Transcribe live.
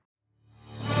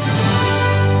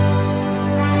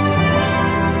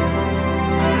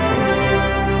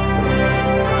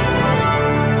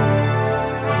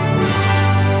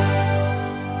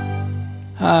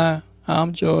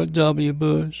I'm George W.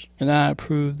 Bush, and I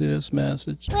approve this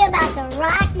message. We're about to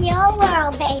rock your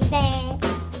world,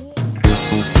 baby.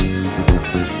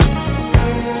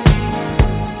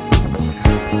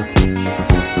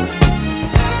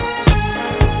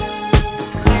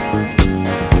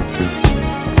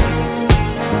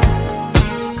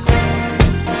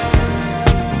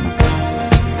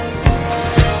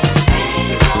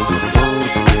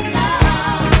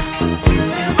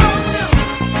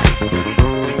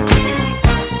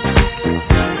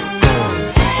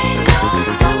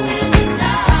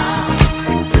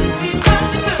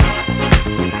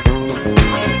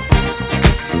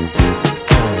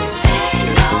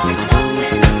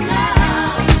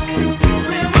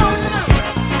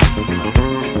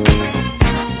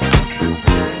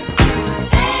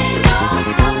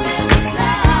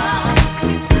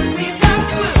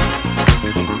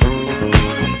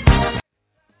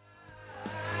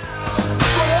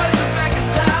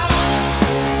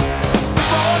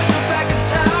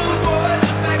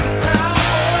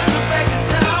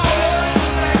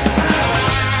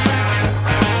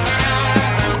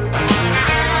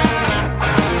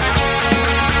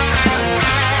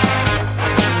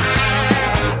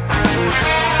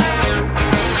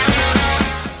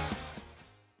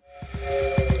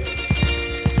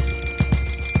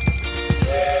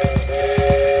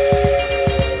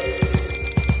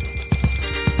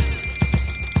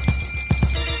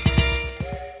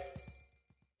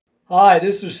 Hi,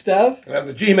 this is Steph. And I'm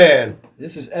the G-Man.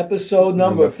 This is episode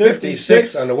number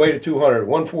 56. On the way to 200.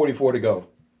 144 to go.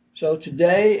 So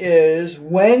today is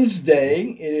Wednesday.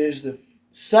 It is the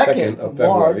 2nd of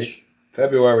March.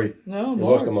 February. No, You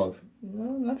March. lost a month. No,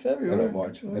 not I February. know,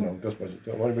 March. I know. Just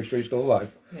I want to make sure you're still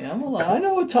alive. Yeah, I'm alive. I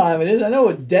know what time it is. I know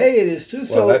what day it is, too. Well,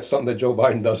 So that's something that Joe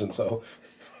Biden doesn't, so.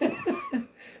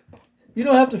 you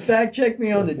don't have to fact check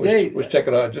me on the date. Just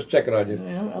checking on you.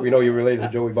 Yeah, We know you're related to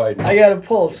Joey Biden. I got a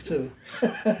pulse, too.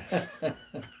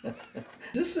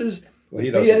 This is Well, he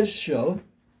the doesn't. BS show,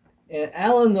 and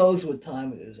Alan knows what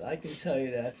time it is. I can tell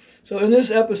you that. So in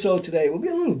this episode today, we'll be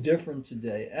a little different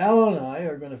today. Alan and I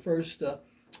are going to first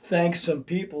thank some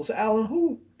people. So Alan,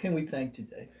 who can we thank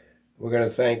today? We're going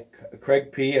to thank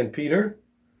Craig P. and Peter.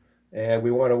 And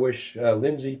we want to wish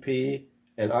Lindsay P.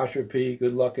 and Asher P.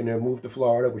 good luck in their move to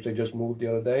Florida, which they just moved the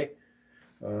other day.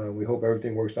 We hope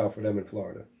everything works out for them in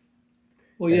Florida.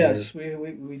 Well, yes,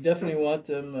 we definitely want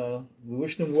them, we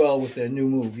wish them well with their new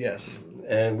move, yes.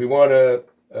 And we want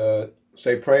to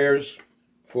say prayers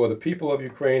for the people of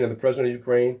Ukraine and the president of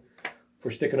Ukraine for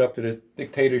sticking up to the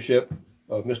dictatorship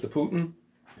of Mr. Putin.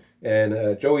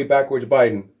 And Joey Backwards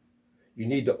Biden, you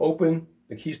need to open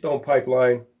the Keystone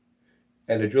Pipeline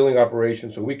and the drilling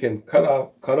operation so we can cut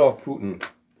off Putin.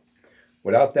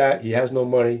 Without that, he has no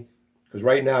money, because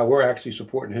right now we're actually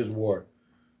supporting his war.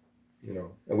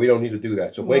 And we don't need to do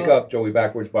that. So wake up, Joey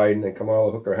Backwards Biden and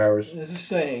Kamala Hooker Harris. There's a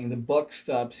saying, the buck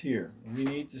stops here. We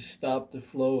need to stop the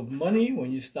flow of money.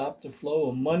 When you stop the flow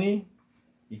of money,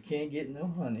 you can't get no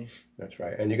honey. That's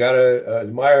right. And you got to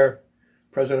admire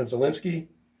President Zelensky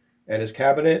and his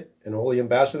cabinet and all the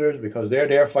ambassadors, because they're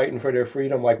there fighting for their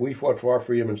freedom like we fought for our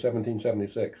freedom in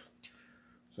 1776.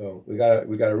 So we got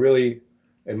to really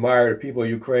admire the people of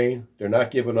Ukraine. They're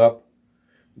not giving up.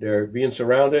 They're being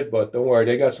surrounded, but don't worry,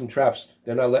 they got some traps.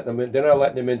 They're not letting them in. They're not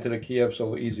letting them into the Kiev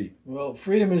so easy. Well,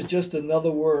 freedom is just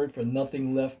another word for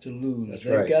nothing left to lose. That's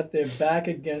right. They've got their back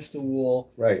against the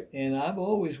wall. Right. And I've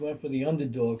always went for the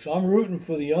underdog. So I'm rooting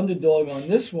for the underdog on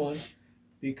this one,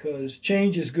 because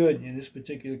change is good in this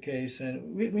particular case.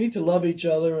 And we need to love each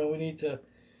other, and we need to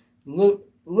live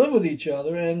with each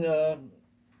other, and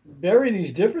bury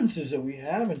these differences that we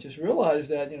have, and just realize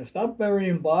that, stop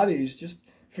burying bodies. Just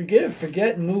forget,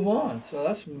 and move on. So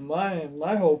that's my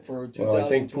hope for 2022. Well, I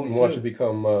think Putin wants to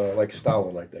become like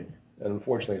Stalin, I think. And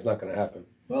unfortunately, it's not going to happen.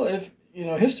 Well, if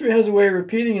history has a way of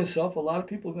repeating itself, a lot of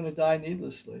people are going to die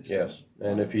needlessly. So. Yes.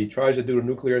 And if he tries to do the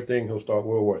nuclear thing, he'll start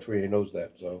World War III. He knows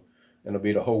that. So, and it'll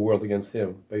be the whole world against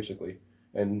him, basically.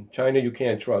 And China, you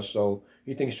can't trust. So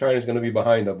he thinks China's going to be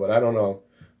behind him, but I don't know.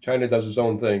 China does its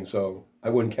own thing, so I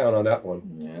wouldn't count on that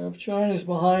one. Yeah, if China's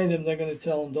behind him, they're going to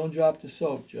tell him, don't drop the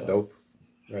soap, Joe. Nope.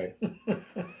 Right.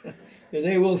 Because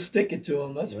they will stick it to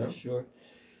him, that's for sure.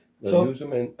 They'll use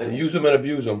them and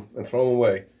abuse them and throw them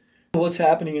away. What's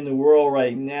happening in the world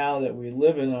right now that we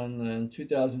live in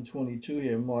 2022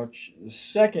 here, March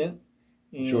 2nd.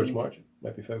 Sure it's March?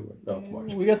 Might be February. No, it's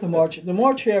March. We got the March. The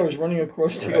March hair is running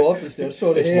across the office there.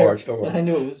 So it's hair, March, don't worry. I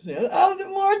knew it was. Oh, the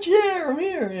March hair, I'm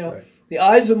here. Right. The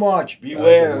Ides of March,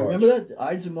 beware. March. Remember that? The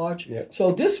Ides of March? Yeah.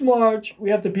 So this March, we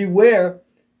have to beware,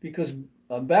 because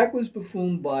backwards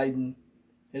buffoon Biden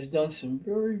has done some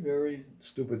very, very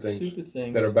Stupid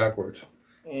things that are backwards.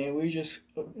 and we just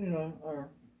are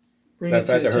bringing Matter of it to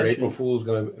fact, the I heard attention.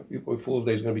 April Fool's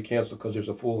Day is going to be canceled because there's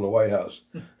a fool in the White House,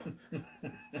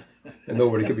 and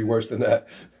nobody could be worse than that.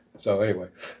 So anyway,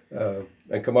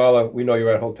 and Kamala, we know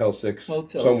you're at Hotel 6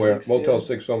 Motel somewhere, 6, Motel yeah.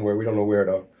 6 somewhere. We don't know where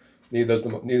though.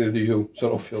 Neither do you. So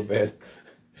don't feel bad.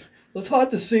 Well, it's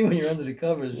hard to see when you're under the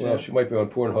covers. Well, Yeah. she might be on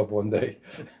Pornhub one day.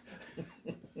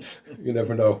 You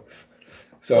never know.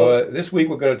 So this week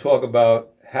we're going to talk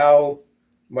about how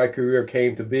my career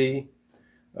came to be,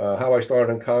 how I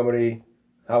started in comedy,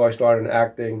 how I started in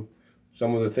acting,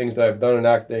 some of the things that I've done in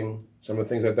acting, some of the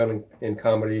things I've done in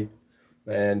comedy,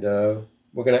 and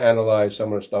we're going to analyze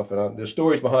some of the stuff. And there's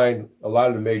stories behind a lot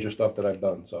of the major stuff that I've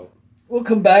done. So We'll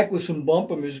come back with some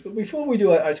bumper music. But before we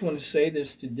do, I just want to say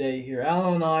this today here.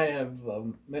 Alan and I have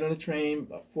met on a train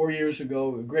about 4 years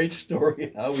ago. A great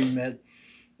story how we met.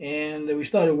 And we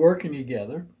started working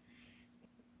together.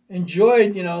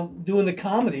 Enjoyed, doing the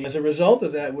comedy. As a result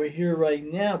of that, we're here right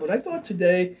now. But I thought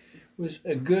today was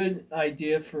a good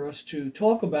idea for us to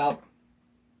talk about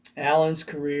Alan's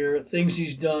career, things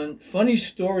he's done, funny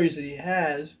stories that he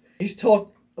has. He's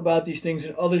talked about these things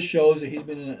in other shows that he's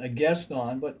been a guest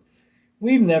on, but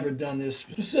we've never done this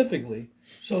specifically.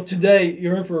 So today,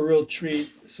 you're in for a real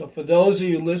treat. So for those of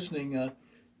you listening,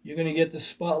 you're going to get the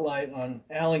spotlight on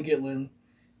Alan Gitlin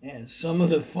and some of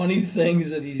the funny things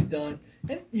that he's done.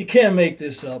 And you can't make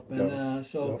this up. And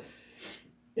No.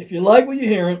 if you like what you're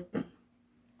hearing,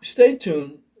 stay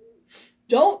tuned.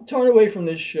 Don't turn away from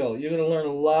this show. You're going to learn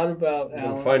a lot about we'll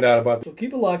Alan. find out about. So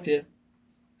keep it locked here.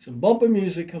 Some bumper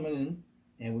music coming in,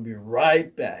 and we'll be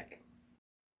right back.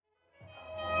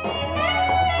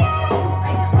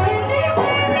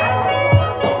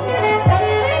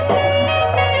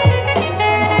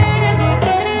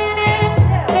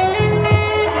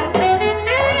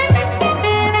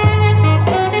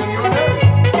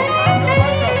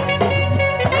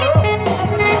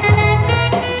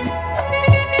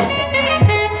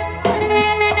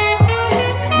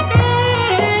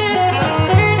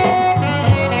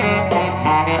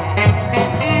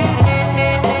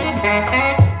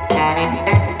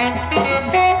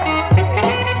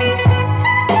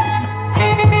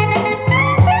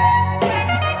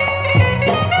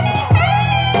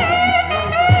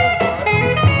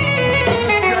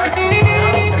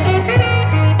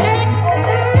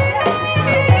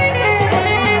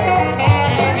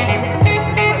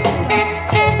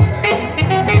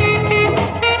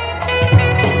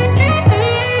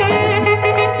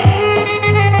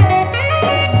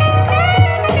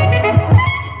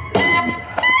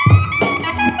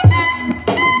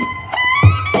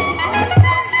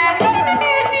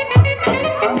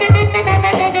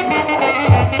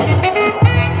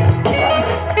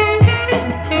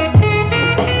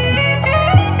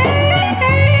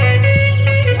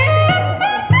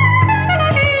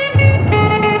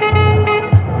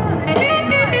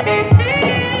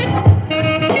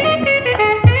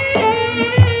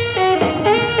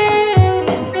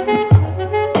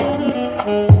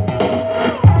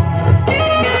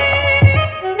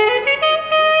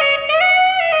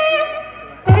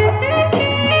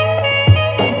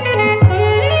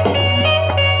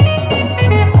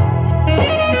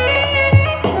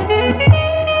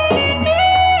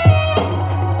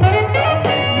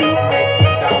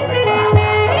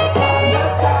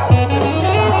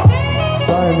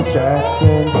 Sorry, Miss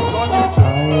Jackson. I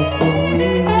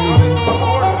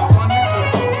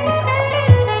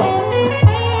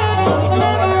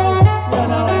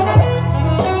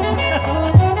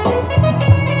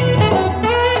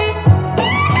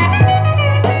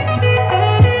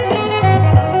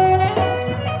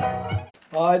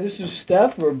Hi, this is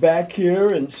Steph. We're back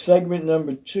here in segment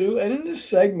number 2. And in this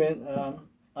segment,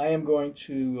 I am going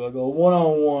to go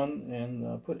one-on-one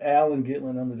and put Alan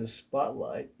Gitlin under the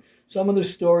spotlight. Some of the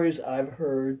stories I've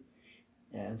heard,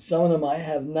 and some of them I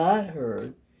have not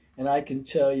heard. And I can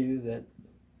tell you that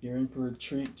you're in for a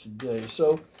treat today.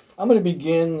 So I'm going to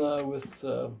begin with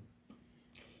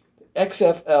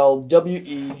XFL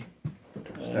WE.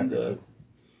 And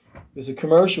there's a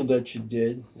commercial that you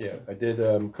did. Yeah, I did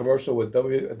commercial with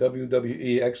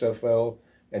WWE, XFL,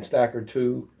 and Stacker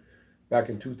 2 back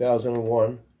in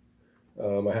 2001.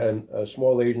 I had a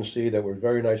small agency that were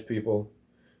very nice people,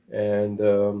 and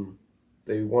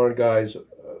they wanted guys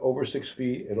over 6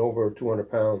 feet and over 200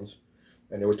 pounds.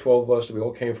 And there were 12 of us, and we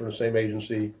all came from the same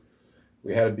agency.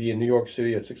 We had to be in New York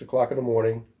City at 6 o'clock in the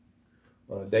morning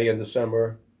on a day in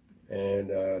December, and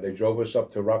they drove us up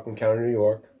to Rockland County, New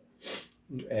York.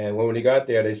 And when we got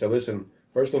there, they said, listen,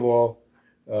 first of all,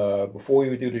 before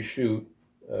we do the shoot,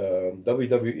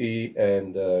 WWE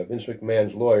and Vince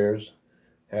McMahon's lawyers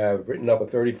have written up a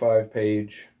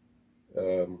 35-page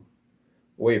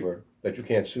waiver that you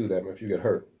can't sue them if you get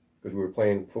hurt, because we were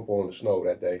playing football in the snow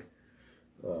that day.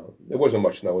 There wasn't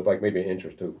much snow. It was like maybe an inch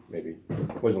or two, maybe.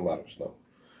 It wasn't a lot of snow.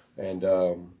 And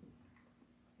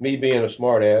me being a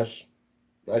smart ass,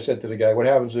 I said to the guy, what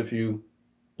happens if you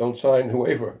don't sign the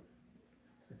waiver?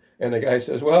 And the guy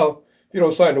says, well, if you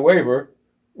don't sign the waiver,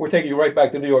 we're taking you right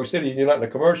back to New York City and you're not in the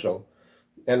commercial.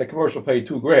 And the commercial paid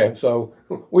 $2,000. So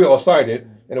we all signed it,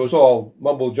 and it was all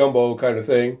mumbo jumbo kind of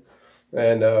thing.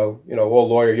 And, all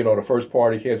lawyer, the first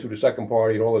party can't sue the second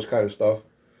party and all this kind of stuff.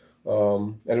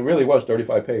 And it really was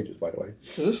 35 pages, by the way.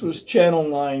 So this was Channel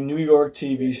 9, New York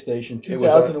TV station,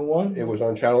 2001? It was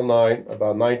on Channel 9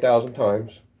 about 9,000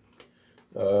 times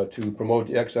to promote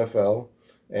the XFL.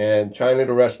 And China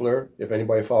the Wrestler, if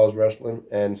anybody follows wrestling,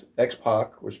 and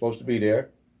X-Pac were supposed to be there.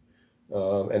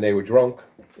 And they were drunk,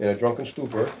 in a drunken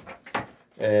stupor.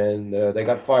 And they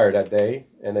got fired that day.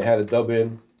 And they had to dub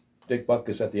in Dick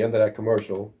Butkus at the end of that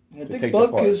commercial. Yeah, to Dick take the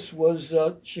part. Butkus was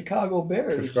Chicago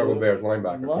Bears. Chicago Bears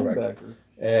linebacker, correct. Linebacker.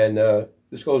 And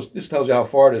this tells you how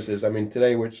far this is. I mean,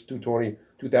 today it's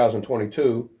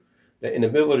 2022. In the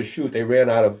middle of the shoot, they ran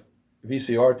out of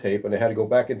VCR tape, and they had to go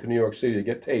back into New York City to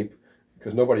get tape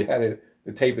because nobody had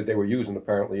the tape that they were using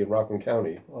apparently in Rockland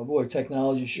County. Oh boy,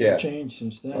 technology sure changed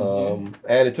since then.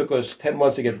 And it took us 10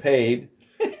 months to get paid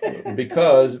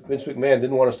because Vince McMahon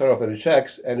didn't want to start off on the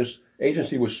checks, and his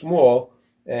agency was small,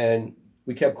 and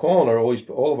we kept calling her,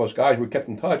 all of us guys, we kept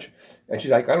in touch, and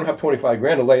she's like, I don't have 25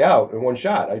 grand to lay out in one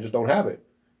shot. I just don't have it,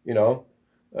 it'll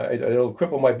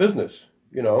cripple my business,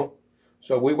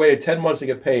 So we waited 10 months to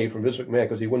get paid from Vince McMahon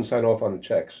because he wouldn't sign off on the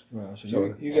checks. Wow,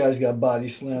 so you guys got body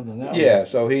slammed on that Yeah, one.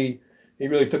 so he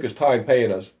really took his time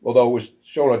paying us, although it was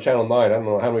shown on Channel 9, I don't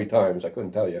know how many times, I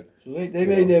couldn't tell you. So they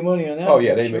made their money on that Oh one.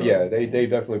 yeah, sure. they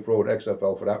definitely promoted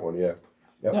XFL for that one, yeah.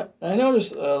 Yep. Now, I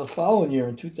noticed the following year,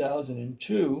 in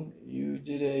 2002, you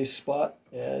did a spot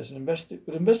as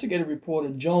with investigative reporter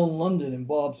Joan London and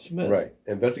Bob Smith. Right,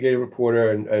 investigative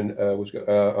reporter and was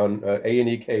on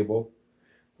A&E cable,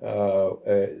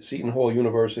 Seton Hall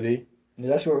University. Yeah,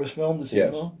 that's where it was filmed, the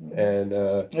Seton Yes, Hall? and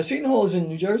Now, Seton Hall is in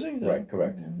New Jersey? Is that- right,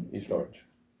 correct, East Orange,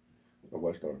 or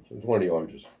West Orange. It was one of the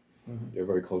oranges. Mm-hmm. They're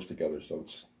very close together, so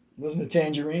it's. Wasn't it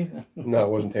Tangerine? No, it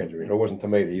wasn't tangerine. It wasn't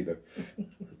tomato either.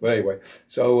 But anyway,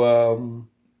 so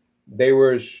they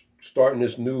were starting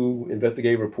this new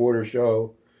investigative reporter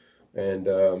show, and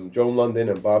Joan London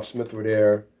and Bob Smith were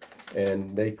there,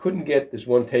 and they couldn't get this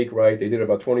one take right. They did it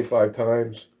about 25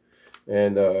 times,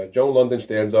 and Joan London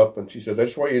stands up and she says, I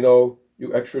just want you to know,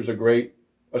 you extras are great.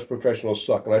 Us professionals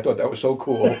suck. And I thought that was so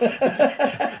cool. I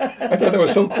thought that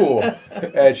was so cool.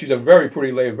 And she's a very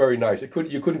pretty lady, very nice. You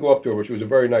couldn't go up to her, but she was a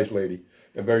very nice lady,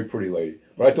 a very pretty lady.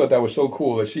 But I thought that was so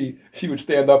cool that she would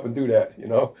stand up and do that.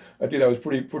 I think that was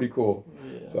pretty cool.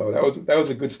 Yeah. So that was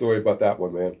a good story about that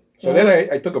one, man. So then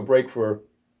I took a break for,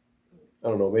 I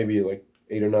don't know, maybe like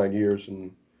 8 or 9 years,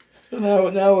 and. So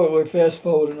now we're fast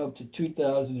forwarding up to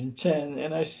 2010,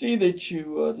 and I see that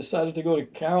you decided to go to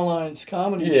Caroline's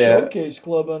Comedy Showcase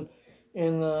Club on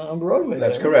Broadway.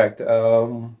 That's correct.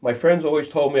 My friends always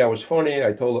told me I was funny. I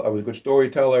was a good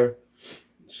storyteller.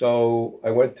 So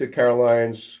I went to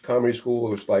Caroline's Comedy School.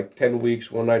 It was like 10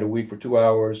 weeks, one night a week for 2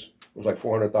 hours. It was like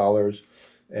 $400.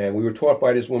 And we were taught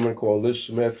by this woman called Liz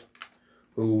Smith,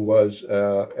 who was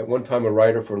at one time a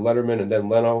writer for Letterman and then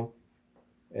Leno,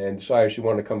 and decided she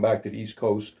wanted to come back to the East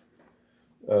Coast,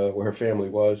 where her family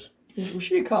was. Was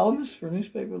she a columnist for a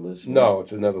newspaper, Liz Smith? No,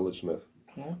 it's another Liz Smith.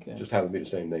 Okay. Just happens to be the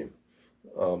same name.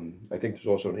 I think there's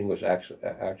also an English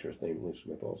actress named Liz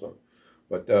Smith also.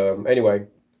 But anyway,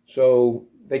 so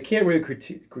they can't really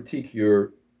critique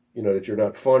your, that you're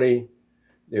not funny.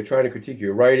 They're trying to critique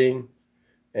your writing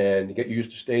and get you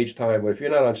used to stage time. But if you're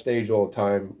not on stage all the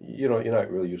time, you're not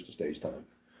really used to stage time.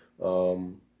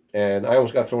 And I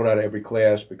almost got thrown out of every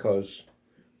class because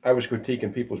I was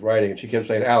critiquing people's writing, and she kept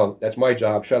saying, Alan, that's my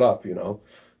job, shut up,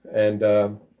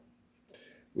 And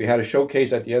we had a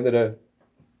showcase at the end of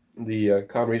the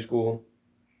comedy school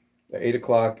at 8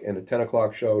 o'clock and a 10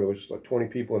 o'clock show. There was like 20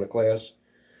 people in the class,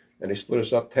 and they split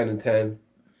us up 10 and 10.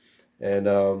 And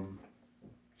I'm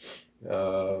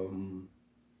in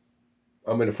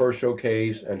the first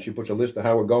showcase, and she puts a list of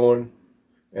how we're going,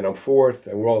 and I'm fourth,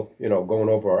 and we're all, going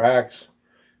over our acts.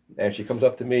 And she comes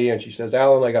up to me and she says,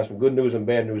 Alan, I got some good news and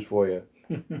bad news for you.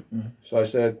 So I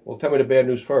said, well, tell me the bad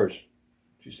news first.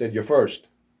 She said, you're first.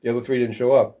 The other three didn't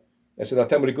show up. I said, now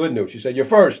tell me the good news. She said, you're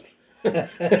first. And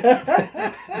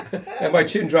my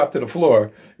chin dropped to the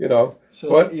floor,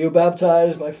 So you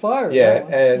baptized by fire. Yeah,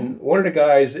 and one of the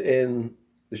guys in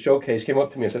the showcase came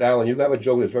up to me and said, Alan, you have a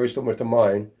joke that's very similar to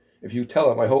mine. If you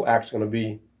tell it, my whole act's going to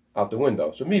be out the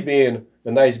window. So me being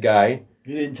the nice guy,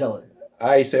 You didn't tell it.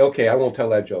 I say, okay, I won't tell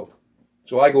that joke.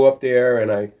 So I go up there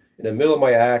and in the middle of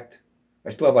my act, I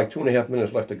still have like 2.5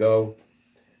 minutes left to go.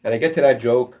 And I get to that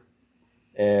joke.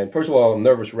 And first of all, I'm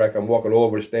nervous wreck. I'm walking all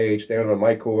over the stage, standing on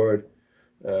my cord.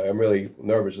 I'm really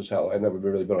nervous as hell. I've never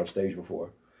really been on stage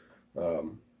before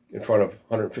in front of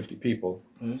 150 people.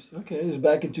 Yes, okay, it was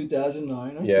back in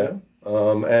 2009. Okay. Yeah.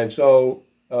 And so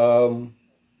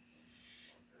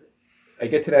I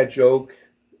get to that joke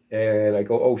and I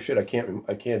go, oh shit, I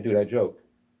can't do that joke.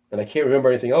 And I can't remember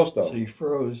anything else though. So you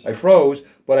froze. I froze,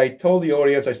 but I told the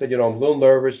audience, I said, I'm a little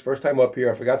nervous. First time up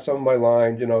here, I forgot some of my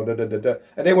lines, And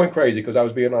they went crazy because I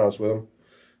was being honest with them.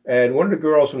 And one of the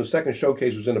girls from the second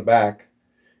showcase was in the back.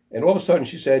 And all of a sudden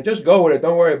she said, just go with it,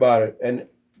 don't worry about it. And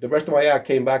the rest of my act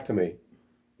came back to me.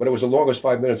 But it was the longest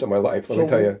 5 minutes of my life, let me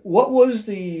tell you. What was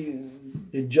the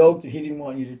joke that he didn't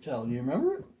want you to tell? Do you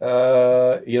remember it?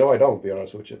 I don't, to be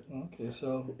honest with you. Okay,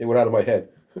 so It went out of my head.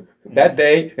 That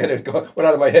day, and it went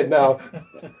out of my head now,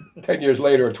 10 years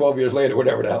later or 12 years later,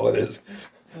 whatever the hell it is.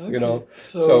 okay.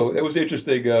 So it was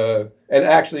interesting. And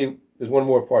actually, there's one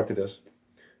more part to this.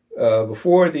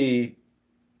 Before the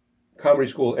comedy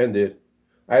school ended,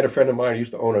 I had a friend of mine who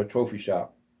used to own a trophy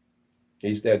shop.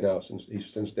 He's dead now,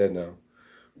 he's since dead now.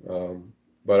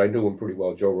 But I knew him pretty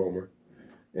well, Joe Romer,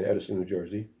 in Edison, New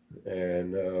Jersey.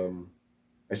 And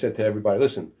I said to everybody,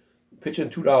 listen, pitch in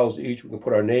 $2 each. We can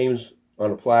put our names on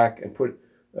a plaque and put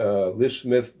Liz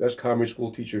Smith, Best Comedy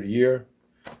School Teacher of the Year.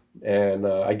 And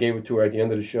I gave it to her at the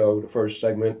end of the show, the first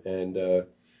segment, and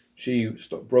she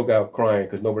broke out crying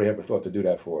because nobody ever thought to do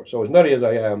that for her. So as nutty as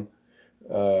I am,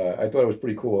 I thought it was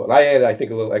pretty cool. And I added, I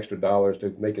think, a little extra dollars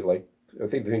to make it like, I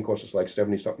think the thing cost us like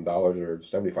 $70-something or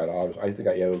 $75. I think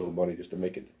I added a little money just to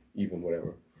make it even,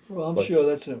 whatever. Well, I'm sure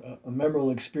that's a memorable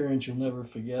experience you'll never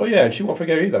forget. Oh yeah, and she won't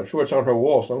forget it either. I'm sure it's on her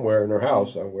wall somewhere in her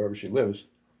house, wherever she lives.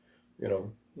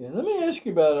 Yeah, let me ask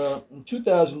you about in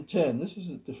 2010. This is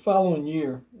the following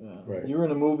year. Right. You were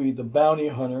in a movie, The Bounty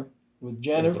Hunter, with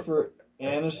Jennifer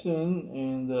Aniston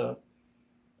and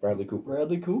Bradley Cooper.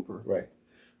 Bradley Cooper. Right.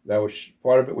 That was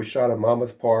part of it was shot at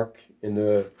Monmouth Park when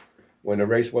the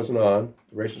race wasn't on.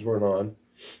 The races weren't on,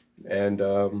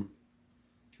 and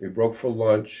we broke for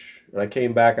lunch. And I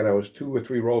came back and I was 2 or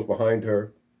 3 rows behind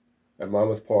her at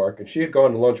Monmouth Park, and she had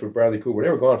gone to lunch with Bradley Cooper. They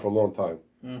were gone for a long time.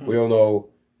 Mm-hmm. We don't know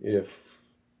if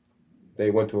they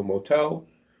went to a motel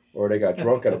or they got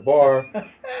drunk at a bar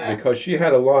because she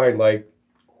had a line like,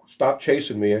 "Stop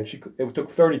chasing me," and it took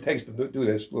 30 takes to do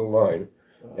this little line.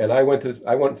 And I went to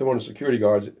one of the security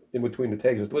guards in between the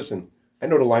takes and said, "Listen, I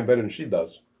know the line better than she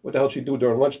does. What the hell she do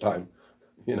during lunchtime?"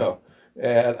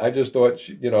 And I just thought,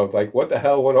 like, what the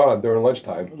hell went on during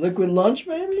lunchtime? Liquid Lunch,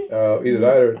 maybe? Either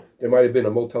that or there might have been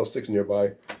a Motel 6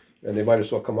 nearby, and they might have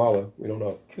saw Kamala. We don't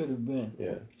know. Could have been.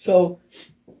 Yeah. So,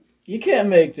 you can't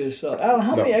make this up. Al,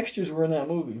 how No. many extras were in that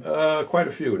movie? Quite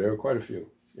a few. There were quite a few.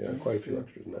 Yeah, quite a few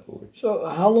extras in that movie. So,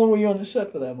 how long were you on the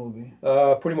set for that movie?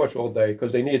 Pretty much all day,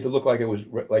 because they needed to look like it was,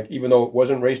 like, even though it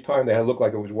wasn't race time, they had to look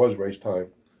like it was race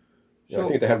time. Yeah, I So-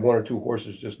 think they had 1 or 2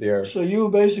 horses just there. So, you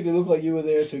basically looked like you were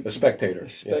there to... A spectator. A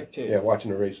spectator. Yeah,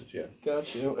 watching the races, yeah.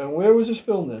 Gotcha. And where was this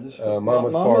filmed at? This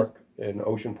Monmouth Park in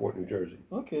Oceanport, New Jersey.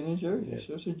 Okay, New Jersey. Yeah.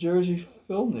 So it's a Jersey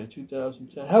film there,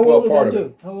 2010. How Well, well did part that of do?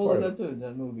 it. How well Part did of that do,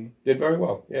 that movie? Did very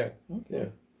well, yeah. Okay. Yeah.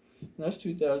 That's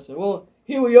 2010. Well,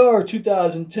 here we are,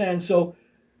 2010. So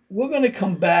we're going to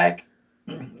come back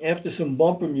after some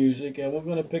bumper music, and we're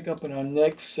going to pick up in our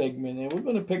next segment, and we're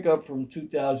going to pick up from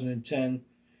 2010.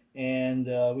 And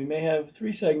we may have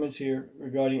 3 segments here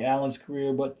regarding Alan's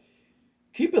career, but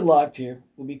keep it locked here.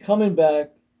 We'll be coming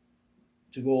back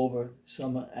to go over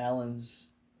some of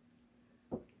Alan's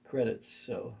credits,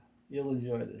 so you'll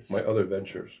enjoy this. My other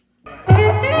ventures.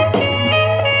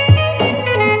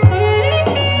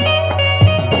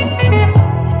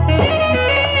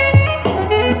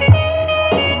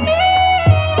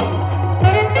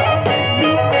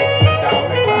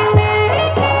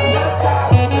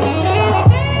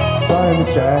 Sorry,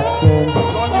 Miss Jackson. I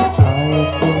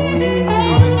believe.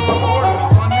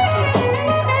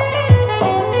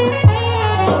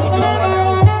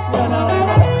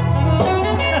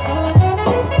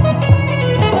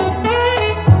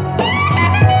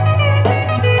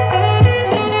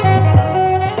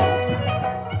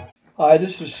 Hi,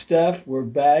 this is Steph. We're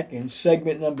back in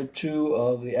segment number 2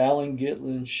 of the Alan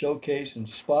Gitlin Showcase and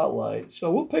Spotlight.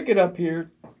 So we'll pick it up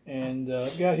here, and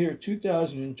I've got here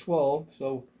 2012.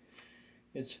 So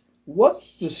it's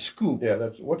What's the Scoop? Yeah,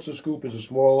 What's the Scoop is a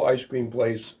small ice cream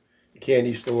place, a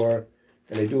candy store,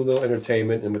 and they do a little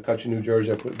entertainment in Metuchen, New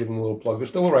Jersey. Give them a little plug. They're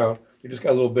still around. They just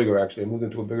got a little bigger, actually. They moved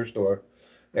into a bigger store.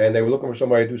 and they were looking for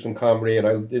somebody to do some comedy, and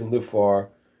I didn't live far,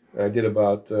 and I did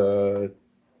about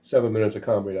 7 minutes of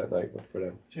comedy that night for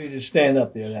them. So you just stand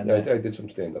up there that night. I did some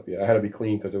stand up. Yeah, I had to be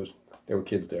clean because there were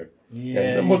kids there. Yeah.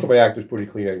 And most of my actors pretty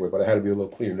clean anyway, but I had to be a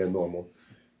little cleaner than normal.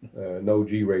 No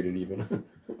G-rated even,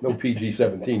 no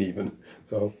PG-17 even.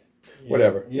 So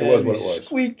whatever, You it had was to what be it was.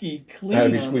 Squeaky clean. I had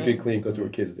to be on squeaky that. clean because there were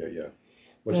kids there. Yeah,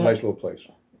 but it's a Yeah. nice little place.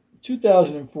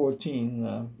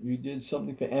 2014, you did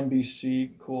something for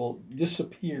NBC called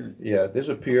Disappeared. Yeah,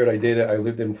 disappeared. I did it. I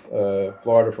lived in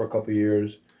Florida for a couple of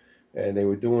years, and they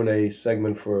were doing a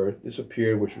segment for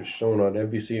Disappeared, which was shown on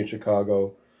NBC in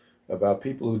Chicago, about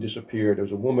people who disappeared. There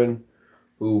was a woman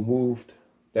who moved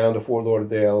down to Fort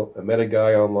Lauderdale and met a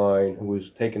guy online who was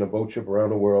taking a boat trip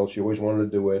around the world. She always wanted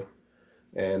to do it,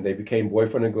 and they became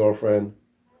boyfriend and girlfriend.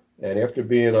 And after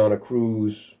being on a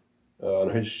cruise, on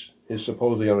his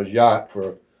supposedly on his yacht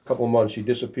for a couple of months, he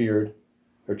disappeared.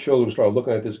 Her children started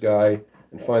looking at this guy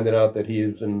and finding out that he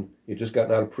had just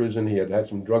gotten out of prison. He had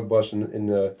some drug busts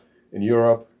in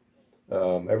Europe.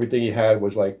 Everything he had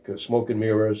was like smoke and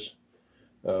mirrors.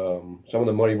 Some of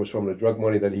the money was from the drug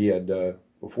money that he had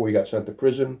before he got sent to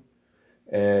prison.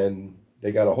 And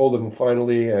they got a hold of him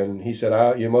finally, and he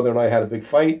said, your mother and I had a big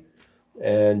fight,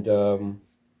 and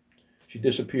she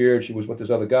disappeared. She was with this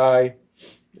other guy.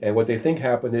 And what they think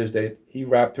happened is that he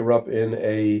wrapped her up in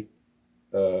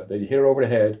that he hit her over the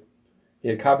head. He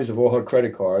had copies of all her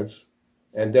credit cards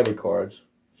and debit cards.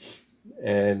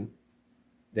 And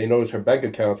they noticed her bank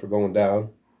accounts were going down.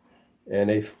 And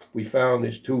we found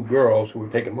these two girls who were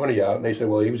taking money out. And they said,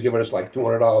 well, he was giving us like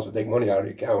 $200 to take money out of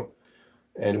the account.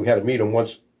 And we had to meet him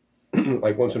once in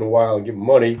a while and give him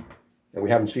money. And we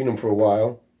haven't seen him for a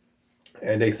while.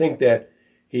 And they think that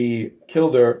he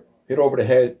killed her, hit her over the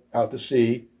head out to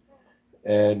sea,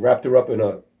 and wrapped her up in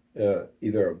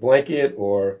either a blanket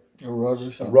or A rug or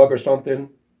a something. rug or something,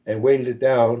 and weighted it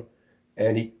down.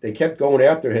 And they kept going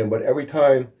after him, but every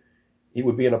time he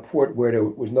would be in a port where there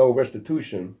was no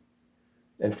restitution.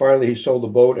 And finally he sold the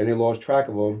boat, and he lost track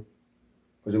of him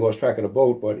because he lost track of the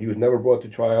boat, but he was never brought to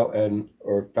trial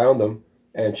or found them,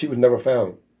 and she was never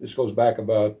found. This goes back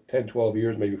about 10, 12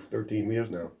 years, maybe 13 years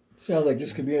now. Sounds like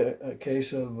this could be a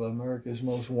case of America's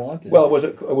Most Wanted. Well,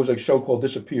 it was a show called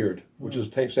Disappeared, which is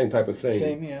the same type of thing.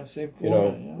 Same You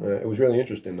format. know, it was really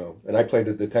interesting though, and I played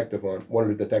one of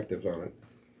the detectives on it.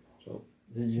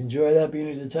 Did you enjoy that, being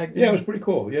a detective? Yeah, it was pretty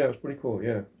cool.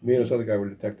 Yeah, me and this other guy were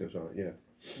detectives on it.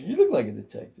 Yeah, You look like a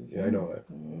detective. yeah, I know that.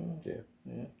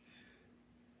 Yeah.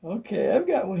 Okay, I've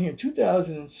got one here.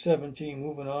 2017.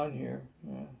 Moving on here.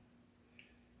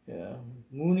 Yeah.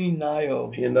 Mooney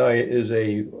Nio. He and I is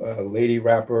a lady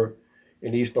rapper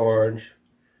in East Orange,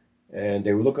 and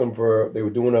they were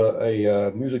doing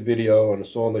a music on a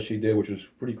song that she did, which was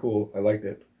pretty cool. I liked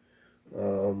it.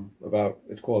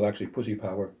 It's called actually Pussy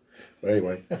Power, but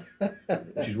anyway,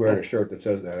 she's wearing a shirt that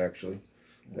says that actually.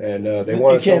 And they You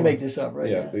wanted can't make this up, right?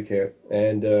 Yeah, now. they can't.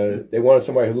 And they wanted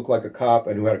somebody who looked like a cop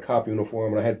and who had a cop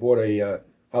uniform. And I had bought a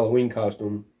Halloween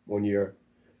costume one year,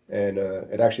 and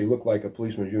it actually looked like a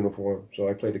policeman's uniform. So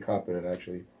I played the cop in it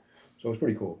actually. So it was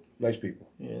pretty cool. Nice people.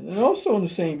 Yeah, and also in the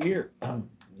same year, and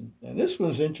this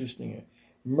one's interesting.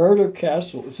 Murder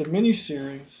Castle. It's a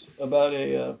miniseries about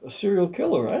a serial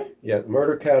killer, right? Yeah,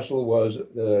 Murder Castle was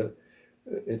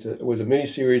it was a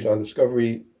miniseries on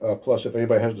Discovery Plus. If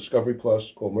anybody has Discovery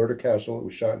Plus, called Murder Castle. It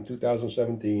was shot in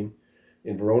 2017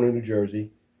 in Verona, New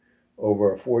Jersey,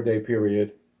 over a 4-day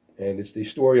period, and it's the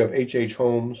story of H.H.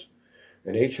 Holmes.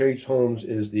 And H.H. Holmes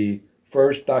is the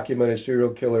first documented serial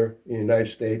killer in the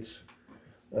United States.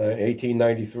 In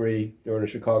 1893, during the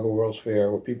Chicago World's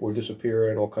Fair, where people were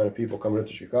disappearing, all kind of people coming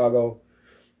into Chicago.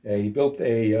 And he built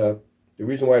the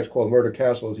reason why it's called Murder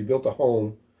Castle is he built a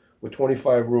home with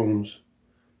 25 rooms,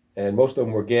 and most of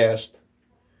them were gassed.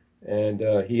 And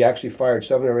he actually fired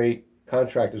 7 or 8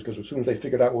 contractors because as soon as they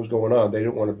figured out what was going on, they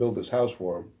didn't want to build this house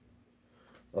for him.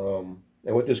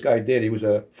 And what this guy did, he was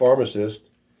a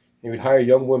pharmacist. He would hire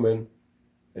young women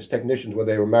as technicians,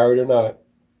 whether they were married or not,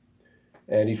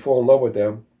 and he'd fall in love with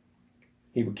them.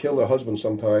 He would kill their husbands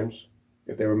sometimes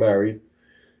if they were married.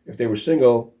 If they were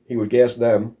single, he would gas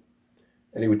them,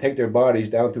 and he would take their bodies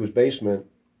down to his basement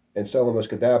and sell them as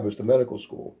cadavers to medical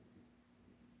school.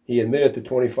 He admitted to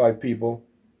 25 people.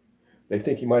 They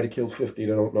think he might have killed 50,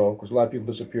 they don't know, because a lot of people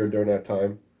disappeared during that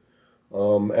time.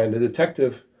 And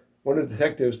one of the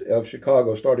detectives of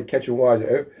Chicago started catching wise.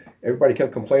 Everybody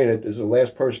kept complaining that the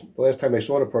last time they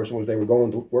saw the person was they were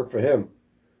going to work for him.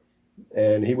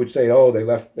 And he would say, oh,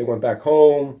 they went back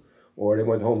home, or they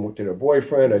went home to their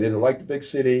boyfriend. I didn't like the big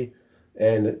city.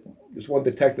 And this one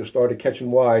detective started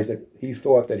catching wise that he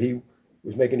thought that he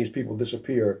was making these people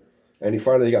disappear, and he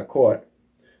finally got caught.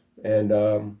 and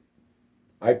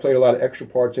I played a lot of extra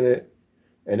parts in it.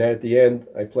 And then at the end,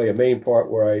 I play a main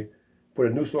part where I put a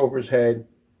noose over his head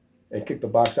and kick the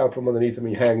box out from underneath him.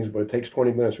 He hangs, but it takes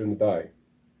 20 minutes for him to die.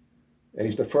 And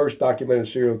he's the first documented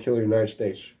serial killer in the United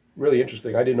States. Really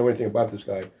interesting. I didn't know anything about this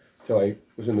guy until I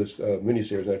was in this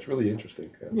miniseries, and it's really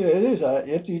interesting. Yeah, it is.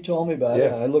 After you told me about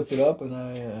it, Yeah. I looked it up and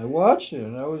I watched it,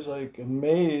 and I was like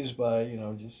amazed by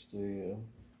just the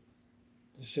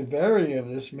severity of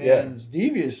this man's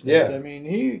deviousness. Yeah. I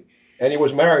mean, And he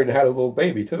was married and had a little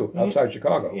baby, too, outside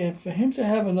Chicago. yeah, for him to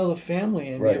have another family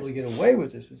and Right. be able to get away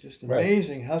with this is just Right.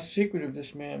 amazing. How secretive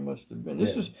this man must have been.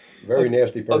 This Yeah. is Very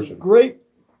nasty a person. great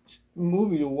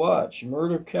movie to watch,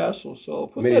 Murder Castle. So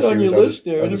put that on your Miniseries list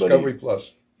there. on Anybody? Discovery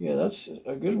Plus. Yeah, that's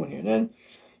a good one here. And then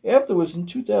afterwards, in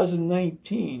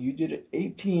 2019, you did an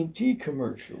AT&T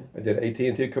commercial. I did an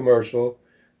AT&T commercial.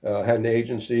 Had an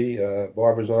agency,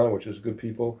 Barbizon, which is good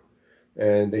people.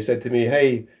 And they said to me,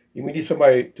 hey, we need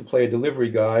somebody to play a delivery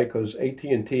guy because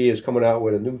AT&T is coming out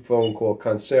with a new phone called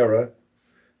Concera.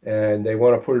 And they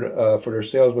want to put it for their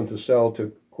salesmen to sell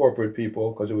to corporate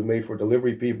people because it was made for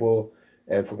delivery people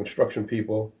and for construction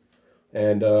people.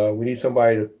 And we need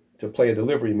somebody to play a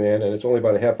delivery man. And it's only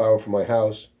about a half hour from my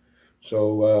house.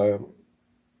 So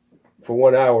for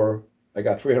 1 hour, I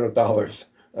got $300.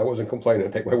 I wasn't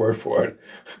complaining, take my word for it.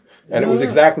 And it was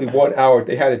exactly 1 hour.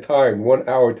 They had it timed, 1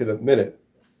 hour to the minute.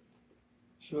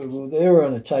 So well, they were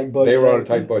on a tight budget. They were on a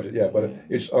tight budget, yeah. But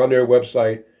it's on their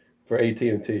website for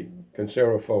AT&T,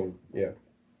 Concera phone, yeah.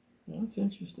 That's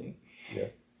interesting. Yeah.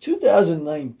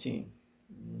 2019,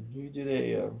 you did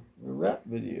a rap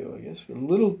video, I guess, for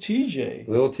Little TJ.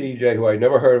 Little TJ, who I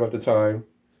never heard of at the time,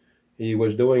 he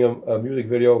was doing a music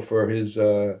video for his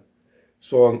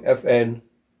song FN,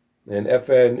 and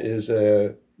FN is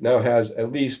now has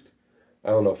at least,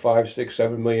 I don't know, 5, 6,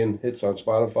 7 million hits on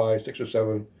Spotify, 6 or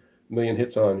 7 million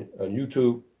hits on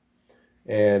YouTube,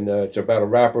 and it's about a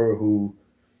rapper who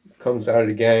comes out of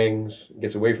the gangs,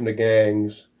 gets away from the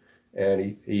gangs,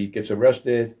 and he gets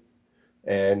arrested,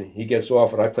 and he gets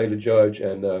off, and I play the judge,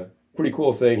 and pretty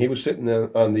cool thing, he was sitting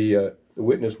on the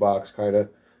witness box, kind of,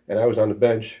 and I was on the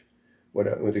bench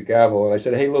with the gavel, and I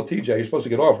said, hey, Little TJ, you're supposed to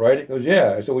get off, right? He goes,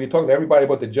 yeah. I said, well, you're talking to everybody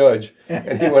about the judge.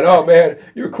 And he went, oh, man,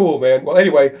 you're cool, man. Well,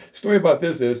 anyway, story about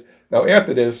this is, now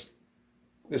after this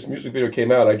music video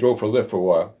came out, I drove for Lyft for a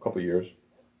while, a couple of years.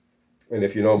 And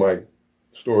if you know my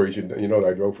stories, you know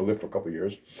that I drove for Lyft for a couple of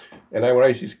years. And when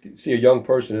I see a young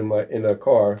person in a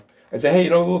car, I say, hey, you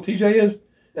know who Little TJ is? And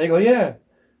they go, yeah.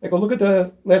 I go, look at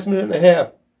the last minute and a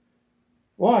half.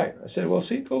 Why? I said, well,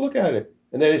 see, go look at it.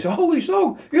 And then they said, holy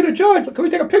so, you're the judge. Can we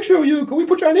take a picture of you? Can we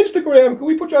put you on Instagram? Can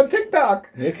we put you on TikTok?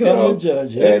 Here come the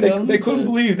judge. Here And come they the couldn't judge.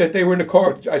 believe that they were in the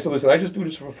car. I said, listen, I just do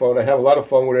this for fun. I have a lot of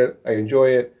fun with it. I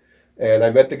enjoy it. And I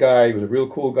met the guy. He was a real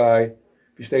cool guy.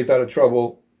 If he stays out of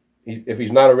trouble, if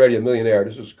he's not already a millionaire,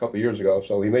 this was a couple of years ago,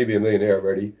 so he may be a millionaire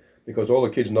already because all the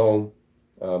kids know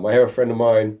him. I have a friend of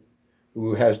mine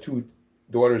who has 2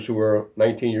 daughters who are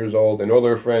 19 years old, and all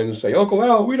their friends say, Uncle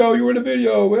Al, we know you were in the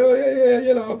video. Well, yeah,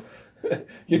 you know.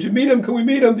 Did you meet him? Can we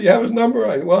meet him? Do you have his number?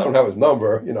 I don't have his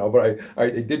number, but I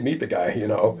did meet the guy, I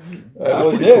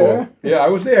was pretty there. Cool. Yeah, I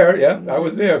was there. Yeah, I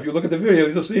was there. If you look at the video,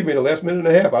 you'll see me in the last minute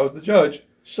and a half. I was the judge.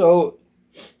 So,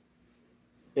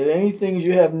 are there any things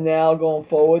you have now going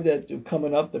forward that are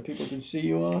coming up that people can see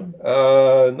you on?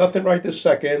 Nothing right this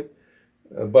second,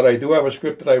 but I do have a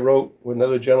script that I wrote with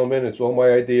another gentleman. It's all my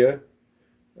idea.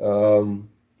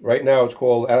 Right now it's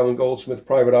called Alan Goldsmith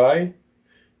Private Eye.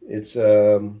 It's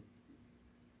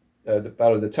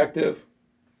about a detective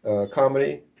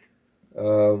comedy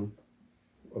about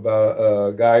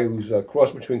a guy who's a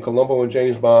cross between Columbo and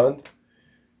James Bond.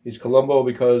 He's Columbo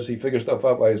because he figures stuff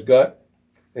out by his gut,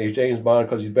 and he's James Bond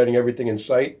because he's betting everything in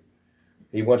sight.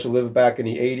 He wants to live back in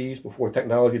the 80s before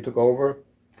technology took over,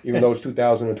 even though it's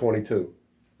 2022.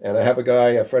 And I have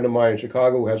a friend of mine in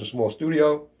Chicago who has a small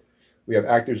studio. We have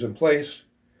actors in place.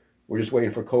 We're just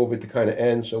waiting for COVID to kind of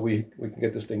end so we can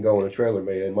get this thing going, a trailer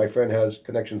made. And my friend has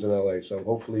connections in LA, so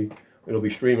hopefully it'll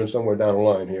be streaming somewhere down the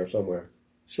line here somewhere.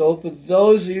 So for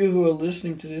those of you who are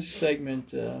listening to this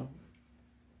segment,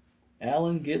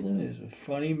 Alan Gitlin is a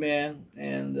funny man,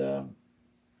 and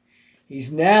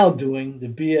he's now doing the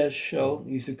BS show.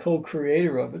 He's the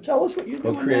co-creator of it. Tell us what you're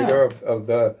doing now. Co-creator of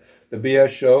the BS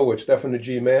show with Stefan the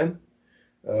G-Man.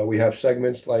 We have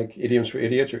segments like Idioms for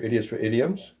Idiots or Idiots for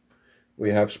Idioms.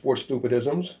 We have Sports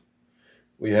Stupidisms.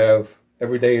 We have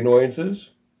Everyday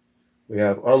Annoyances. We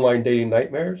have Online Dating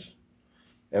Nightmares.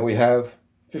 And we have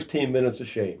 15 Minutes of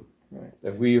Shame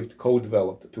that we have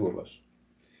co-developed, the two of us.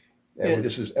 And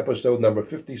this is episode number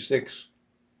 56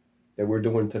 that we're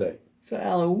doing today. So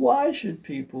Alan, why should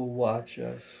people watch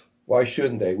us? why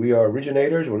shouldn't they? We are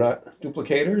originators, we're not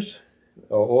duplicators.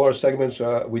 All our segments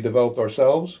we developed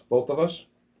ourselves, both of us,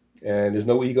 and there's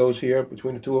no egos here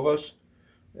between the two of us.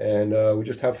 And we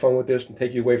just have fun with this and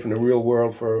take you away from the real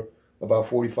world for about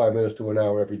 45 minutes to an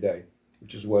hour every day,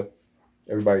 which is what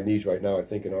everybody needs right now, I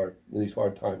think, in these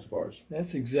hard times of ours.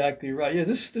 That's exactly right. Yeah,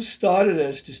 this started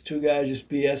as just two guys just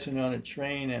BSing on a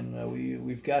train, and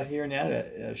we've got here now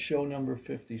to show number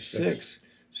 56.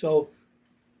 So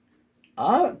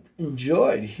I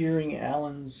enjoyed hearing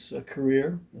Alan's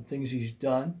career, the things he's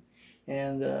done,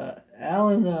 and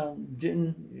Alan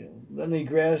didn't let any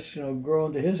grass grow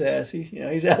into his ass.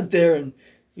 He's out there and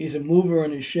he's a mover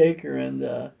and a shaker,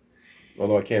 and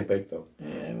Although I can't bake though.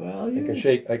 yeah, well,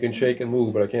 I can shake and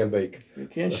move, but I can't bake. You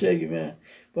can't shake it, man.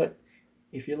 But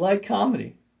if you like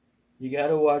comedy, you got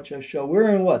to watch our show.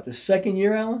 We're in what, the second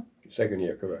year, Alan? Second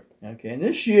year, correct. Okay, and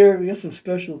this year we got some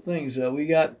special things. We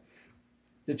got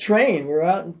the train. We're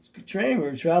out in the train.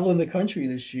 We're traveling the country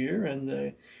this year,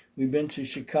 and we've been to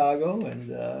Chicago,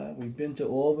 and we've been to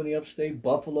Albany, upstate,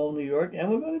 Buffalo, New York, and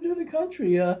we're going to do the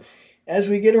country as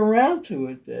we get around to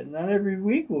it. Not every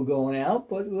week we're going out,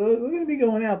 but we're going to be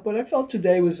going out. But I felt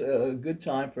today was a good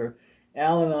time for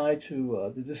Al and I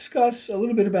to discuss a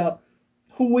little bit about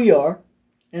who we are.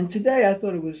 And today I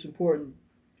thought it was important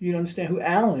for you to understand who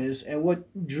Alan is and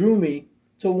what drew me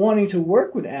to wanting to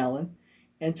work with Alan.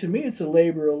 And to me, it's a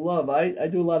labor of love. I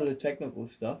do a lot of the technical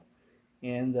stuff.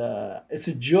 And it's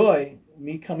a joy,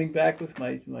 me coming back with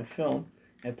my film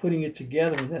and putting it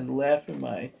together and then laughing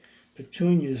my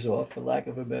petunias off, for lack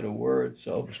of a better word.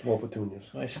 So Small petunias.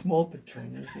 my small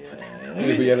petunias, yeah.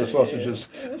 The Vienna sausages.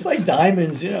 It's like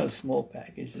diamonds, small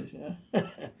packages, I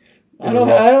They're don't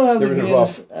rough. have They're in the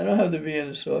rough. I don't have the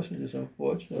Vienna sausages,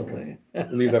 unfortunately.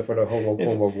 Leave that for the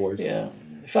homo boys. Yeah.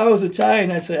 If I was Italian,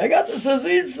 I'd say, I got the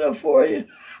salsiccia for you.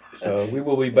 So we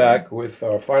will be back with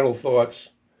our final thoughts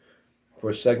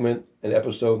for segment and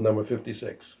episode number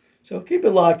 56. So keep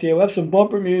it locked here. We'll have some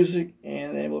bumper music,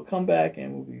 and then we'll come back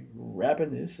and we'll be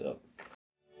wrapping this up.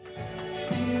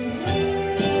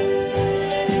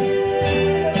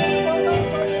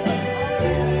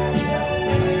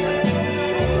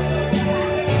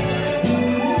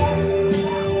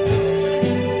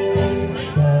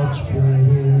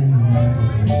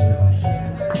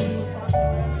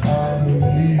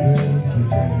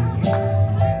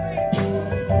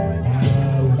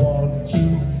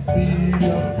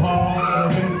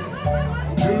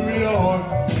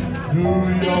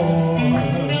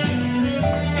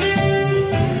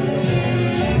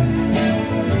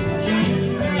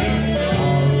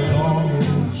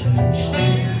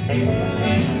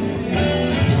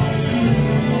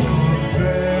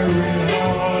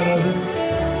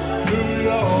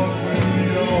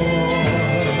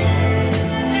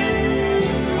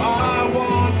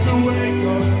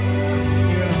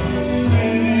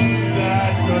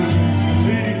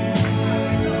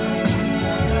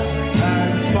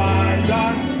 Find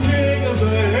out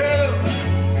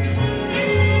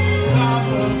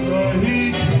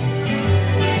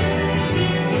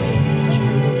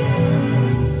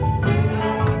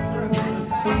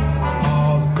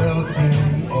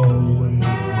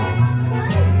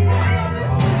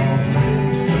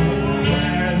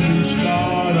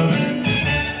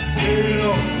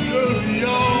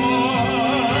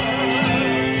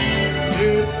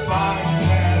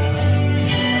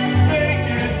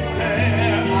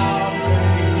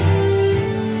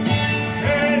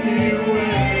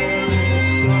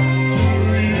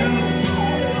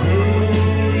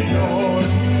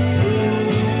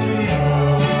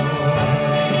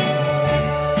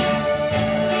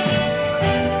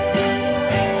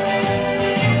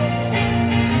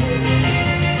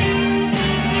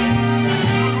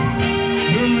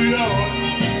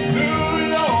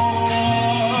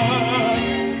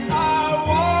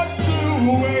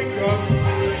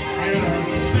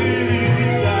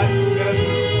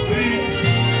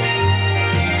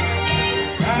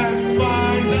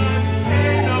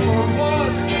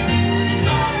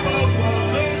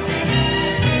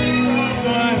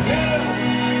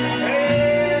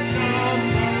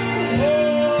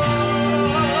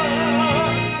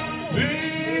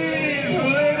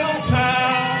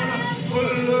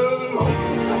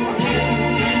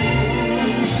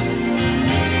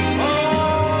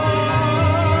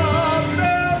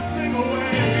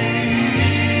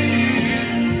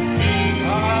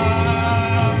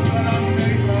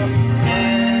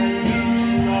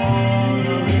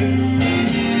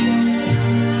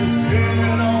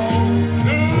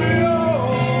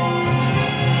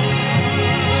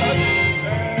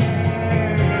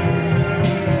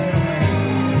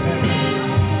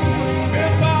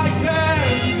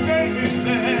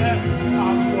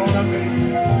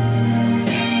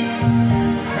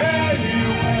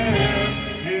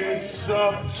It's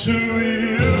up to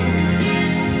you,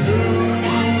 New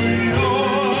York,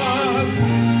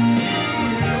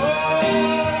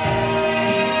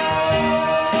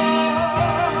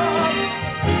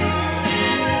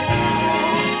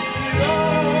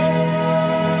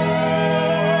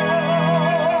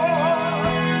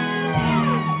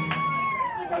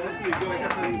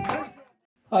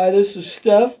 Hi, this is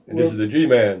Steph. And this is the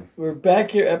G-Man. We're back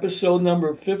here, episode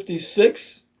number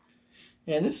 56,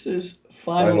 and this is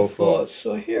Final Thoughts.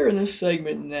 So here in this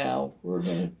segment now, we're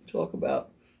going to talk about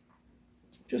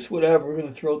just whatever. We're going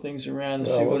to throw things around and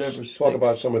see whatever Let's sticks. talk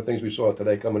about some of the things we saw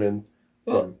today coming in.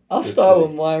 Well, I'll start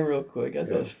with mine real quick. I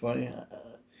thought it was funny.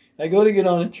 I go to get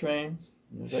on a train,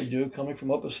 as I do, coming from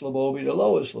Upper Slobovia to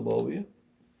Lower Slobovia.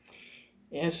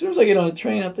 And as soon as I get on the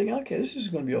train, I'm thinking, okay, this is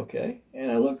going to be okay.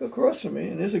 And I look across from me,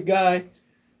 and there's a guy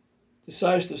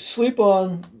decides to sleep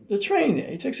on the train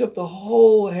there. He takes up the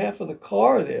whole half of the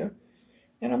car there.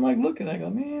 And I'm like looking, I go,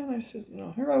 man, I said,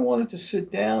 here I wanted to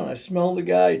sit down. I smelled the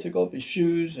guy. He took off his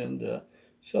shoes. And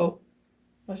so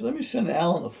I said, let me send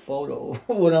Alan a photo of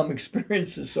what I'm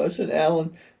experiencing. So I sent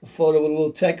Alan a photo with a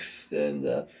little text.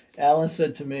 And Alan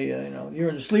said to me, you're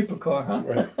in a sleeper car, huh?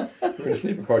 Right. You're in a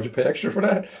sleeper car. Did you pay extra for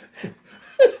that?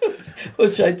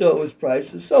 Which I thought was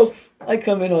priceless. So I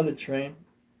come in on the train,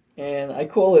 and I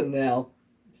call it now,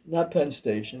 not Penn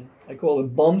Station. I call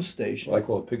it Bum Station. Well, I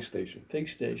call it Pig Station. Pig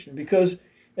Station, because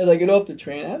as I get off the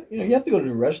train, you have to go to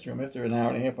the restroom after an hour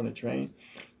and a half on the train,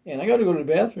 and I got to go to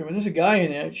the bathroom, and there's a guy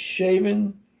in there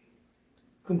shaving,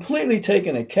 completely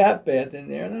taking a cat bath in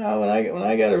there. Now when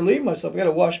I got to relieve myself, I got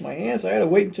to wash my hands. I got to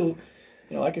wait until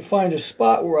I could find a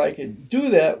spot where I could do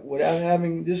that without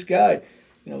having this guy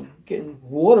getting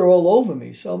water all over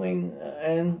me. So,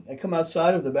 and I come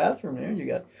outside of the bathroom there, and you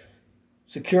got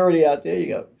security out there, you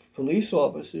got police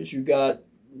officers, you got,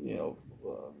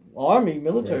 army,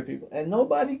 military people, and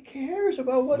nobody cares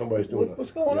about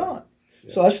what's going on.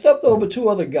 Yeah. So I stepped over two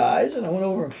other guys, and I went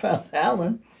over and found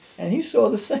Alan, and he saw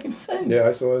the same thing. Yeah,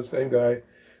 I saw the same guy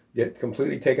get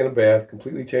completely taking a bath,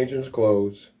 completely changing his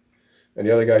clothes, and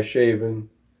the other guy shaving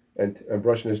and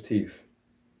brushing his teeth.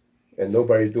 And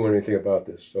nobody's doing anything about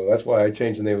this. So that's why I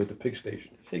changed the name of it to Pig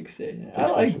Station. Pig Station. I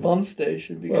like Bum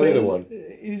Station because either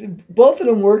one. Both of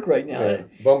them work right now. Yeah,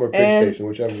 Bum or Pig Station,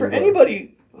 whichever. For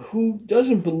anybody who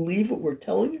doesn't believe what we're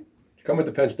telling you, come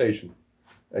into Penn Station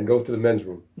and go to the men's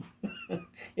room. I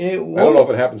don't know if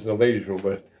it happens in the ladies' room,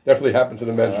 but it definitely happens in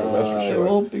the men's room, that's for sure. It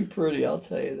won't be pretty, I'll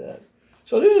tell you that.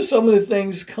 So these are some of the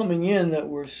things coming in that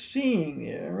we're seeing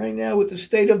there. Right now, with the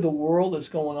state of the world that's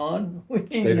going on, we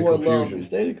need more love.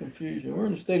 State of confusion. We're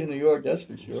in the state of New York, that's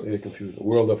for sure. State of confusion, the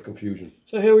world of confusion.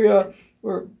 So here we are.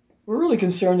 We're really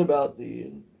concerned about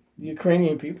the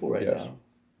Ukrainian people right now.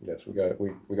 Yes, we got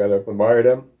to admire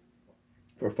them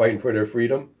for fighting for their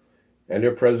freedom, and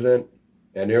their president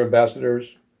and their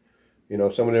ambassadors.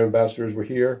 Some of their ambassadors were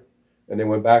here, and they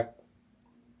went back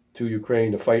to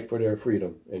Ukraine to fight for their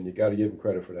freedom, and you got to give them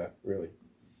credit for that, really.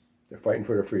 They're fighting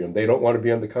for their freedom. They don't want to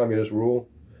be under communist rule.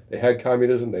 They had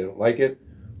communism. They don't like it.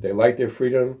 They like their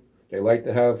freedom. They like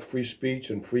to have free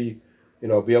speech and free,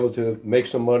 be able to make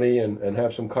some money and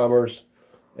have some commerce,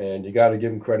 and you got to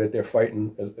give them credit. They're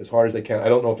fighting as hard as they can. I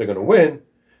don't know if they're going to win,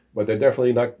 but they're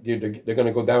definitely not. They're going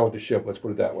to go down with the ship, let's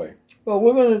put it that way. Well,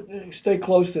 we're going to stay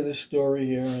close to this story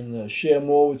here and share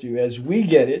more with you as we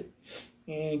get it,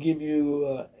 and give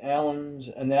you Alan's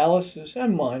analysis,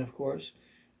 and mine, of course,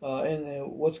 and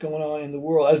what's going on in the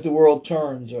world, as the world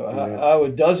turns, or how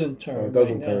it doesn't turn. It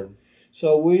doesn't turn.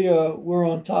 So we're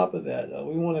on top of that.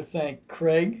 We want to thank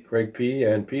Craig P.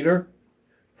 and Peter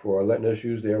for letting us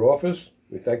use their office.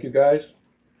 We thank you guys.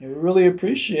 And we really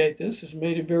appreciate this. It's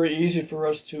made it very easy for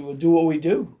us to do what we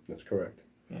do. That's correct.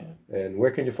 Yeah. And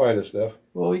where can you find us, Steph?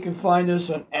 Well, you can find us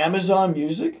on Amazon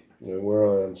Music.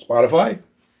 We're on Spotify.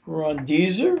 We're on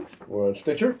Deezer. We're on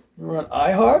Stitcher. We're on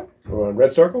iHeart. We're on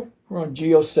Red Circle. We're on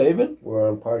GeoSavin. We're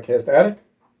on Podcast Addict.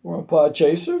 We're on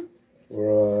Podchaser.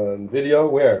 We're on video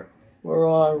where? We're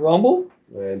on Rumble.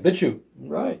 And BitChute.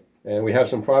 Right. And we have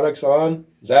some products on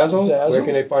Zazzle. Zazzle. Where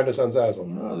can they find us on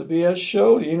Zazzle? The BS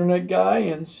Show, The Internet Guy,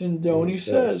 and Sindoni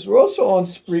Says. We're also on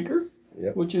Spreaker,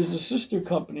 which is the sister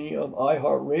company of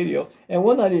iHeartRadio. And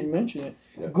one I didn't mention it,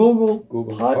 Google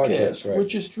Podcasts, right.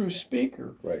 which is through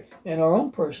Speaker. Right. And our own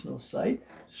personal site,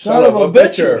 Son of a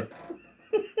Bitcher.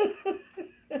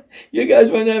 You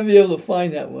guys might not be able to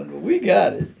find that one, but we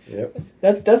got it. Yep.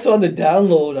 That's on the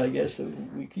download, I guess, that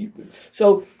we keep it.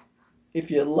 So if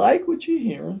you like what you're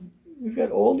hearing, we've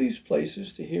got all these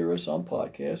places to hear us on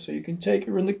podcasts. So you can take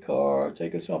her in the car,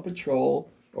 take us on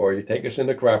patrol. Or you take us in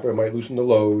the crapper, it might loosen the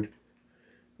load.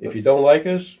 If you don't like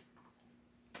us,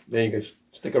 Then you can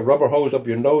stick a rubber hose up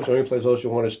your nose or any place else you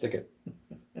want to stick it.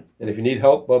 And if you need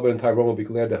help, Bubba and Tyrone will be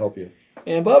glad to help you.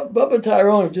 And Bubba and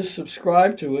Tyrone have just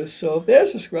subscribed to us, so if they're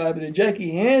subscribing and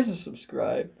Jackie Hands is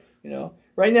subscribed,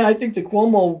 right now I think the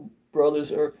Cuomo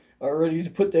brothers are ready to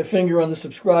put their finger on the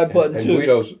subscribe button And too.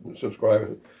 Guido's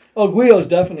subscribing. Oh, Guido's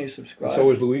definitely subscribed. So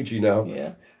is Luigi now.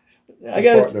 Yeah.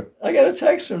 Partner. I got a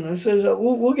text from them that says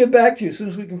we'll get back to you as soon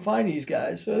as we can find these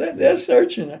guys. So they're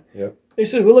searching. Yep. They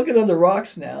said we're looking under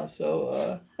rocks now.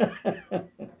 So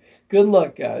good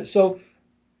luck, guys. So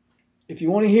if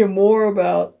you want to hear more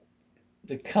about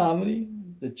the comedy,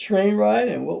 the train ride,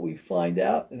 and what we find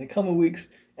out in the coming weeks,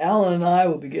 Alan and I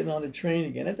will be getting on the train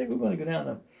again. I think we're going to go down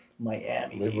to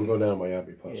Miami. Maybe we'll go down to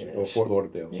Miami, possibly. Yeah. Or Fort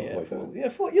Lauderdale, something Yeah, like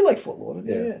that. you like Fort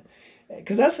Lauderdale, yeah.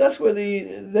 Because that's where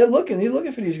they're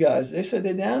looking for these guys. They said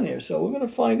they're down there, so we're going to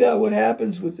find out what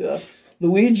happens with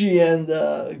Luigi and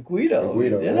Guido.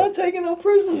 They're yeah. not taking no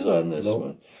prisoners on this Nope.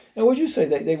 one. And what'd you say?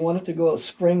 They wanted to go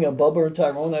spring Bubba and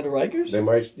Tyrone out of Rikers? They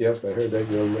might, yes, I heard that.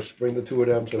 Must bring the two of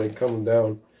them so they can come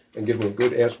down and give them a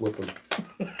good ass whipping.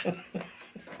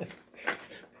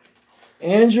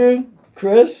 Andrew,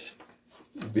 Chris,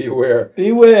 Beware.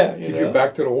 beware. Keep your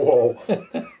back to the wall.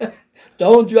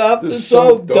 Don't drop the The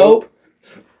soap, soap dope.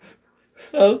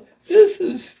 So, this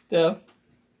is Steph.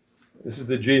 This is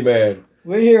the G-Man.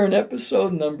 We're here in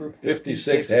episode number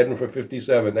 56, heading for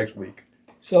 57 next week.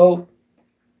 So,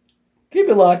 keep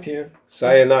it locked here.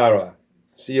 Sayonara.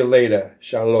 See you later.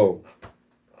 Shalom.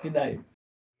 Good night.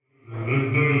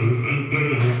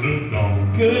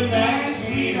 Good night,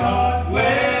 sweetheart.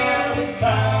 Well, it's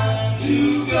time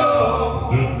to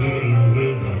go.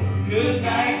 Good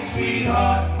night,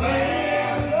 sweetheart.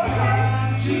 Well, it's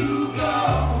time to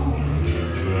go.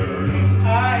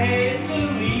 I hate to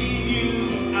leave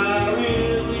you. I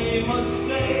really must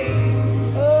say.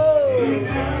 Good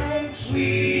night,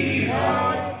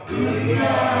 sweetheart. Good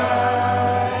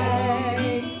night.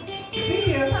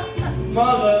 See ya.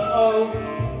 Mother, oh,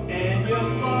 and your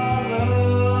father.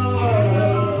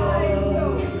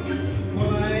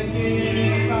 Why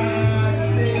did I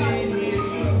stay here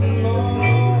too long?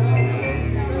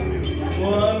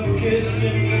 One kiss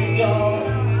in the dark,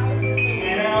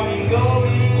 and I'll be going.